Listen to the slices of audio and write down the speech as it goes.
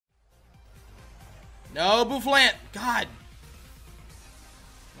No, Bouffalant. God.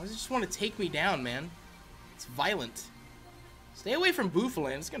 Why does it just want to take me down, man? It's violent. Stay away from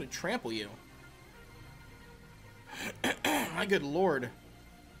Bouffalant. It's going to trample you. My good lord.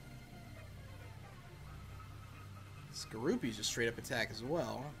 Skorupi's just straight up attack as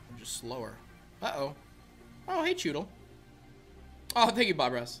well. I'm just slower. Uh-oh. Oh, hey, Choodle. Oh, thank you,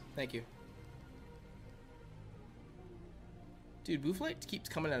 Bob Ross. Thank you. Dude, Bouffalant keeps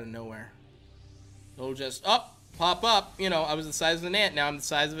coming out of nowhere. It'll just, pop up. You know, I was the size of an ant. Now I'm the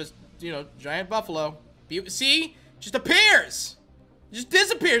size of a, you know, giant buffalo. See? Just appears. Just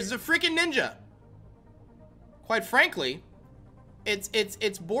disappears. It's a freaking ninja. Quite frankly,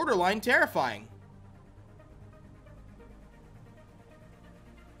 it's borderline terrifying.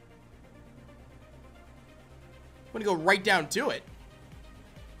 I'm gonna go right down to it.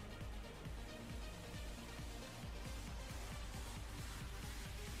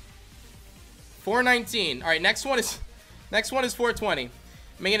 $419. All right, next one is $420.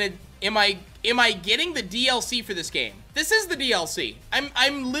 Am I getting the DLC for this game? This is the DLC.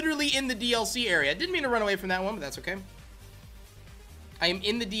 I'm literally in the DLC area. I didn't mean to run away from that one, but that's okay. I am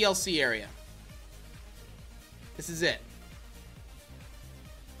in the DLC area. This is it.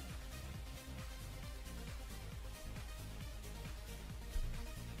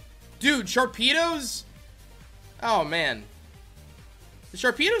 Dude, Sharpedos? Oh, man. The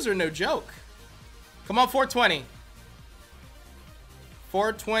Sharpedos are no joke. Come on, 420.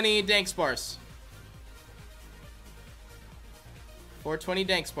 420 dank sparse. 420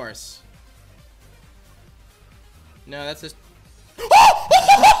 dank sparse. No, that's just...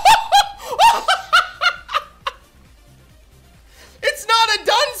 It's not a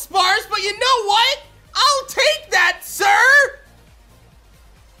done sparse, but you know what? I'll take that, sir!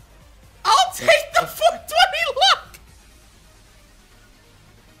 I'll take the 420 luck!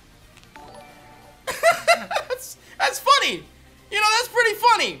 That's funny. You know, that's pretty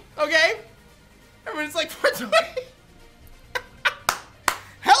funny, okay? Everyone's like, 420.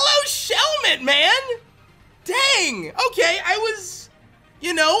 Hello, Shelmet, man! Dang! Okay,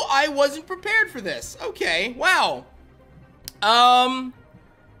 you know, I wasn't prepared for this. Okay, wow. Oh,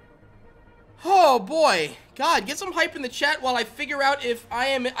 boy. God, get some hype in the chat while I figure out if I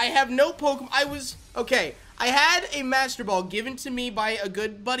have no Pokemon. Okay. I had a Master Ball given to me by a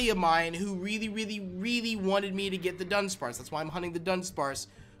good buddy of mine who really, really, really wanted me to get the Dunsparce. That's why I'm hunting the Dunsparce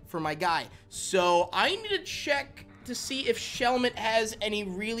for my guy. So I need to check to see if Shelmet has any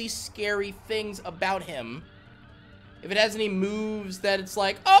really scary things about him. If it has any moves that it's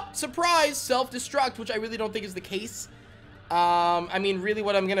like, oh, surprise, self-destruct, which I really don't think is the case. I mean, really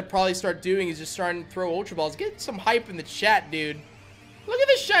what I'm going to probably start doing is just starting to throw Ultra Balls. Get some hype in the chat, dude. Look at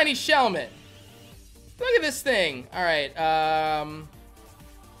this shiny Shelmet. Look at this thing. All right.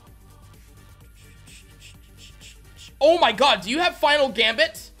 Oh my God. Do you have Final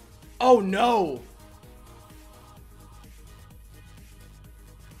Gambit? Oh no.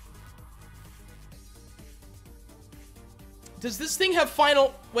 Does this thing have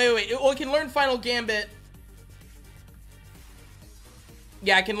Final... Wait. Well, it can learn Final Gambit.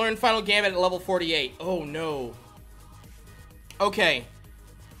 Yeah, I can learn Final Gambit at level 48. Oh no. Okay.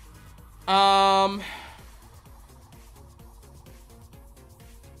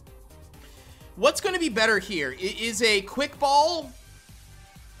 What's going to be better here? Is a Quick Ball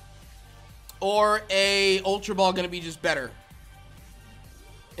or a Ultra Ball going to be just better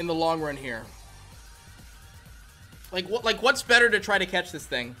in the long run here? Like what's better to try to catch this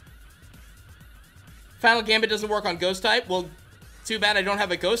thing? Final Gambit doesn't work on Ghost type? Well, too bad I don't have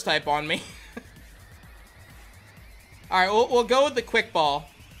a Ghost type on me. All right, we'll go with the Quick Ball.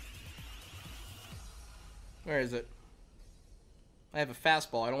 Where is it? I have a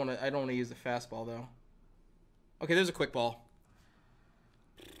fastball. I don't want to use the fastball though. Okay, there's a Quick Ball.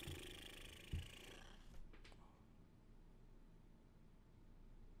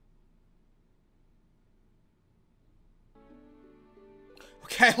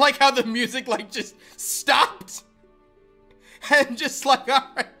 Okay, I like how the music like just stopped. And just like,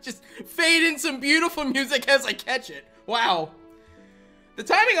 alright, just fade in some beautiful music as I catch it. Wow. The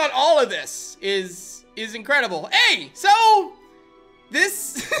timing on all of this is incredible. Hey, so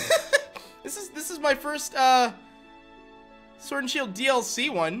this this is my first Sword and Shield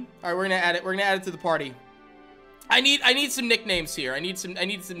DLC one. All right, we're gonna add it. We're gonna add it to the party. I need some nicknames here. I need some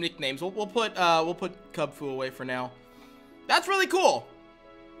nicknames. We'll put Cub Fu away for now. That's really cool.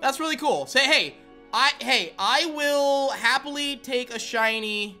 That's really cool. Say hey, I will happily take a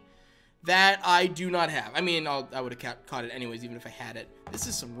shiny that I do not have. I mean, I would have caught it anyways, even if I had it. This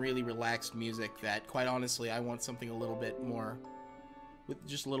is some really relaxed music that, quite honestly, I want something a little bit with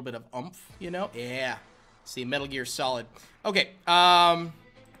just a little bit of oomph, you know? Yeah. See, Metal Gear Solid. Okay, I'm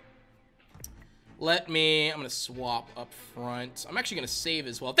gonna swap up front. I'm actually gonna save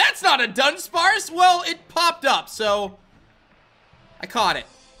as well. That's not a Dunsparce! Well, it popped up, so I caught it,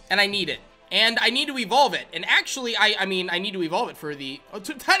 and I need it. And I need to evolve it. And actually, I mean, I need to evolve it for the... Oh,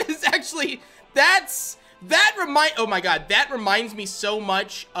 that is actually... oh my god, that reminds me so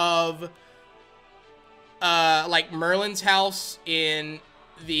much of... like, Merlin's house in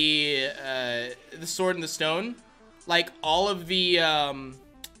the Sword in the Stone. Like, all of the,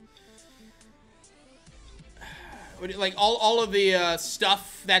 like, all of the,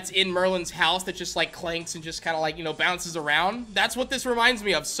 stuff that's in Merlin's house that just, like, clanks and just kind of, like, you know, bounces around. That's what this reminds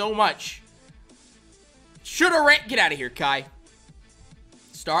me of so much. Should've ran- Get out of here, Kai.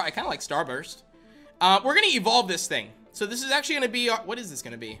 I kind of like Starburst. We're gonna evolve this thing. So this is actually gonna be, what is this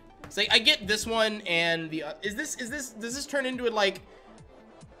gonna be? So I get this one and the, does this turn into it like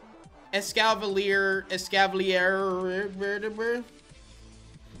Escavalier,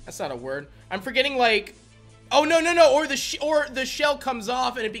 that's not a word. I'm forgetting like, oh no, or the shell comes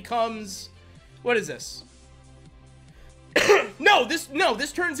off and it becomes, what is this? No,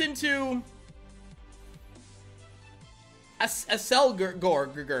 this turns into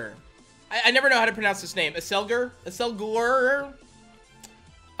Accelgor. I never know how to pronounce this name. Accelgor?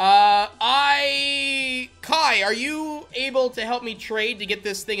 Kai, are you able to help me trade to get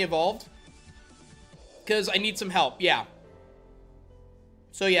this thing evolved? Because I need some help, yeah.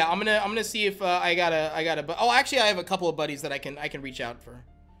 So yeah, I'm gonna see if I got a. Oh, actually, I have a couple of buddies that I can reach out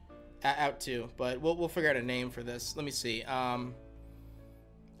to, but we'll figure out a name for this. Let me see.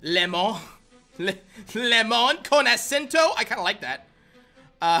 Lemon con acento. I kind of like that.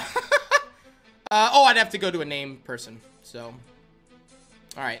 Oh, I'd have to go to a name person. So,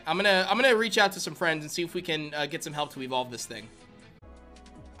 all right, I'm gonna reach out to some friends and see if we can get some help to evolve this thing.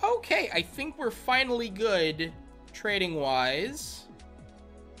 Okay, I think we're finally good trading wise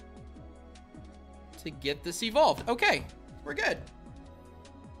to get this evolved. Okay, we're good.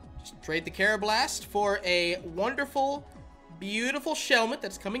 Just trade the Carablast for a wonderful, beautiful Shelmet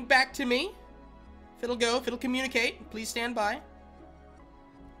that's coming back to me. If it'll communicate, please stand by.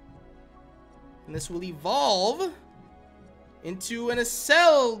 And this will evolve into an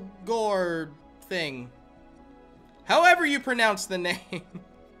Accelgor thing. However you pronounce the name.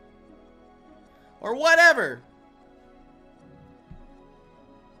 Or whatever.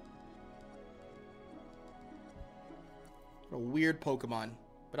 What a weird Pokemon.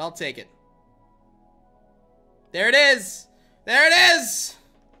 But I'll take it. There it is! There it is!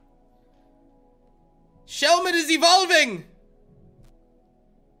 Shelmet is evolving!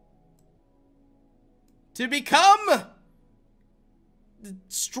 To become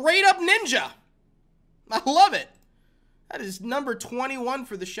straight up ninja. I love it. That is number 21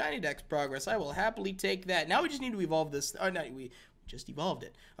 for the Shiny Dex progress. I will happily take that. Now we just need to evolve this. Oh, no, we just evolved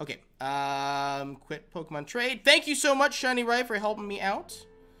it. Okay. Quit Pokemon trade. Thank you so much, Shiny Rai, for helping me out.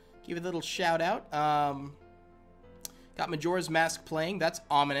 Give it a little shout out. Got Majora's Mask playing. That's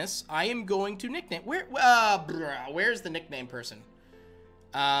ominous. I am going to nickname. Where's the nickname person?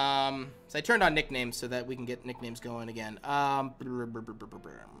 So I turned on nicknames so that we can get nicknames going again. Oh,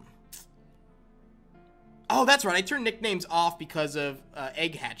 that's right. I turned nicknames off because of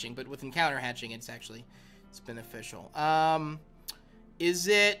egg hatching, but with encounter hatching, it's beneficial. Is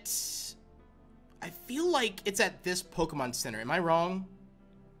it? I feel like it's at this Pokemon Center. Am I wrong?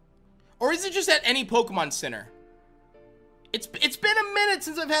 Or is it just at any Pokemon Center? It's been a minute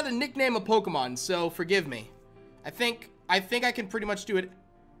since I've had to nickname a Pokemon, so forgive me. I think I can pretty much do it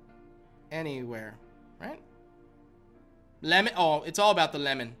anywhere, right? Lemon. Oh, it's all about the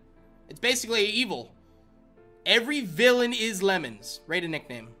lemon. It's basically evil. Every villain is lemons. Rate a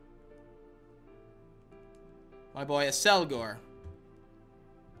nickname. My boy Accelgor.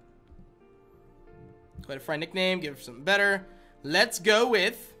 Go ahead and find a nickname. Give her something better. Let's go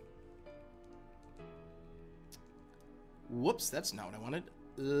with. Whoops, that's not what I wanted.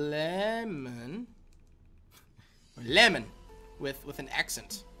 Lemon. Lemon. With an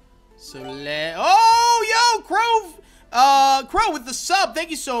accent. So oh, yo, Crow. Crow with the sub. Thank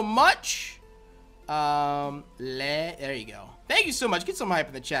you so much. There you go. Thank you so much. Get some hype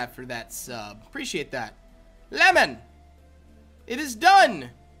in the chat for that sub. Appreciate that. Lemon. It is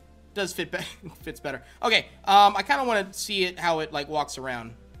done. Does fit fits better. Okay. I kind of want to see it how it like walks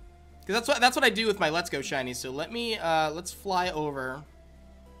around, because that's what I do with my Let's Go shinies. So let me let's fly over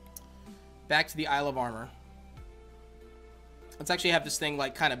back to the Isle of Armor. Let's actually have this thing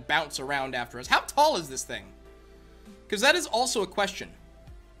like kind of bounce around after us. How tall is this thing? Because that is also a question.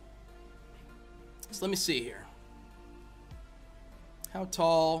 So let me see here. How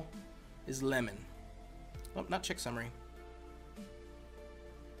tall is Lemon? Oh, not check summary.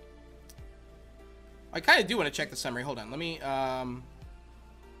 I kind of do want to check the summary. Hold on. Let me, Is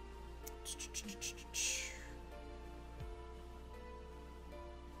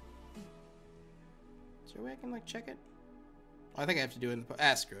there a way I can, like, check it? Oh, I think I have to do it in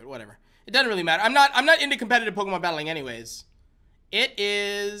the... screw it. Whatever. It doesn't really matter. I'm not into competitive Pokemon battling anyways. It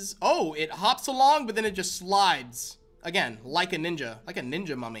is... Oh, it hops along, but then it just slides. Again, like a ninja. Like a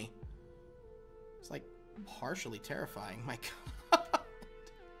ninja mummy. It's, like, partially terrifying. My God.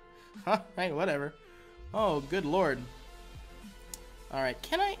 Huh? Right, whatever. Oh, good lord. Alright,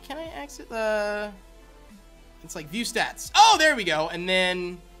 can I exit the... It's like view stats. Oh, there we go. And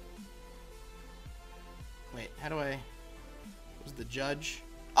then... Wait, how do I... Was the judge?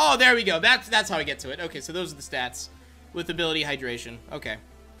 Oh, there we go. That's how I get to it. Okay, so those are the stats. With ability hydration. Okay.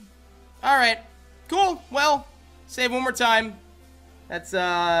 Alright. Cool. Well, save one more time. That's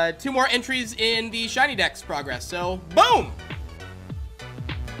 2 more entries in the Shiny Dex progress. So, boom!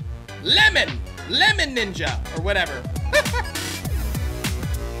 Lemon Ninja, or whatever.